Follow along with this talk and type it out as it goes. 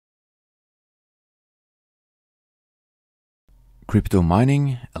Crypto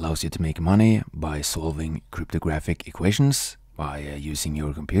mining allows you to make money by solving cryptographic equations by using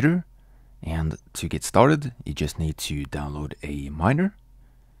your computer. And to get started, you just need to download a miner.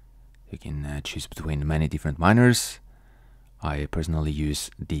 You can choose between many different miners. I personally use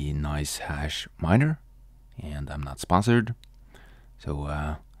the NiceHash miner, and I'm not sponsored.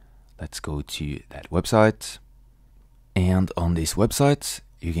 So let's go to that website. And on this website,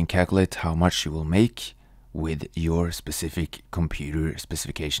 you can calculate how much you will make with your specific computer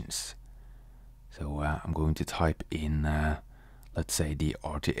specifications. So I'm going to type in, let's say, the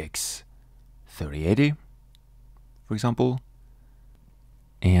RTX 3080, for example.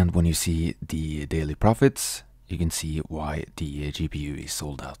 And when you see the daily profits, you can see why the GPU is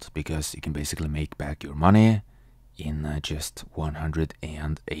sold out, because you can basically make back your money in just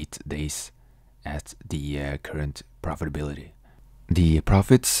 108 days at the current profitability. The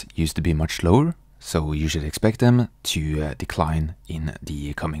profits used to be much lower, so you should expect them to decline in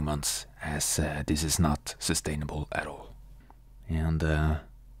the coming months, as this is not sustainable at all. And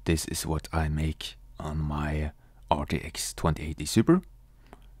this is what I make on my RTX 2080 Super,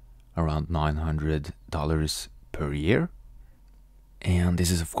 around $900 per year. And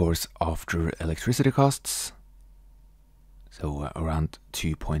this is of course after electricity costs, so around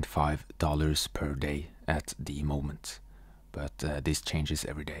 $2.5 per day at the moment, but this changes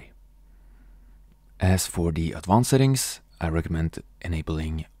every day. As for the advanced settings, I recommend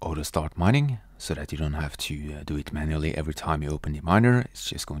enabling auto start mining so that you don't have to do it manually every time you open the miner. It's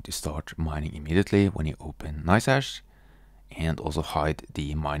just going to start mining immediately when you open NiceHash, and also hide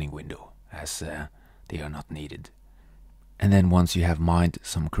the mining window as they are not needed. And then once you have mined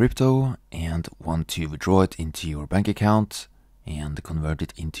some crypto and want to withdraw it into your bank account and convert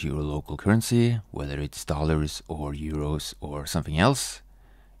it into your local currency, whether it's dollars or euros or something else,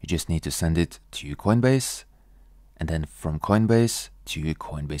 you just need to send it to Coinbase, and then from Coinbase to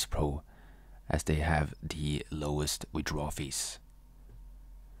Coinbase Pro, as they have the lowest withdrawal fees.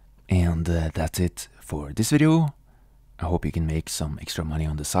 And that's it for this video. I hope you can make some extra money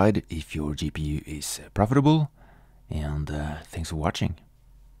on the side if your GPU is profitable, and thanks for watching.